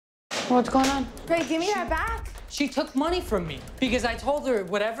What's going on? Great, give me that back. She took money from me because I told her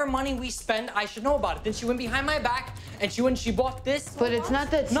whatever money we spend, I should know about it. Then she went behind my back and she bought this. But it's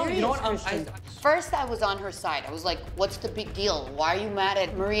not that serious. No, you know what? First, I was on her side. I was like, what's the big deal? Why are you mad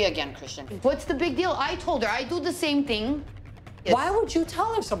at Maria again, Christian? What's the big deal? I told her I do the same thing. Why would you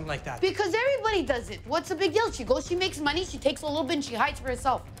tell her something like that? Because everybody does it. What's the big deal? She goes, she makes money, she takes a little bit and she hides for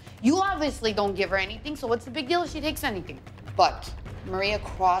herself. You obviously don't give her anything, so what's the big deal if she takes anything? But Maria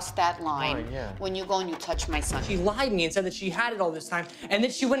crossed that line when you go and you touch my son. She lied to me and said that she had it all this time, and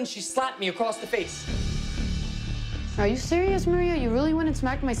then she went and she slapped me across the face. Are you serious, Maria? You really went and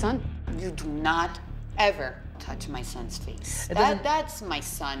smacked my son? You do not ever touch my son's face. That's my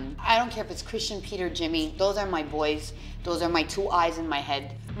son. I don't care if it's Christian, Peter, Jimmy. Those are my boys. Those are my two eyes in my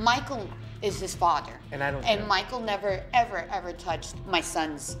head. Michael is his father. And Michael never, ever, ever touched my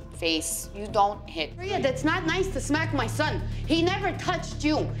son's face. You don't hit. Maria, that's not nice to smack my son. He never touched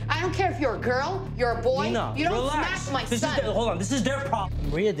you. I don't care if you're a girl, you're a boy. Nina, you don't relax. smack my son. Hold on, this is their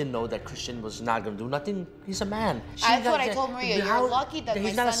problem. Maria didn't know that Christian was not gonna do nothing. He's a man. That's what I told Maria. You're lucky that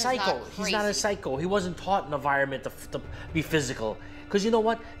my son is not crazy. He's not a psycho. He wasn't taught an environment to be physical. Because you know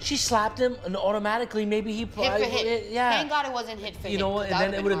what? She slapped him, and automatically maybe he hit for hit. Yeah. Thank God it wasn't hit for hit. You know what? And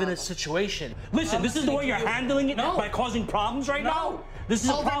then it would have been a situation. Listen, this is the way you're handling it by causing problems right now? This is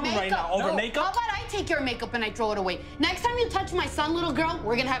a problem right now. Over makeup? How about I take your makeup and I throw it away? Next time you touch my son, little girl,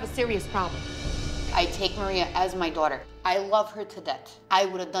 we're gonna have a serious problem. I take Maria as my daughter. I love her to death. I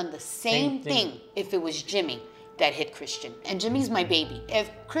would have done the same thing if it was Jimmy that hit Christian. And Jimmy's my baby. If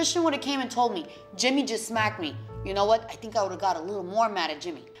Christian would have came and told me, Jimmy just smacked me, you know what? I think I would have got a little more mad at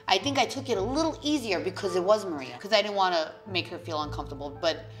Jimmy. I think I took it a little easier because it was Maria, because I didn't want to make her feel uncomfortable,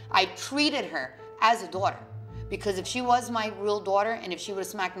 but I treated her as a daughter. Because if she was my real daughter and if she would have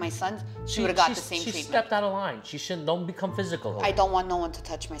smacked my sons, she would have got the same treatment. She stepped out of line. She shouldn't, don't become physical. I don't want no one to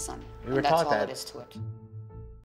touch my son. We were taught that. That's all it is to it.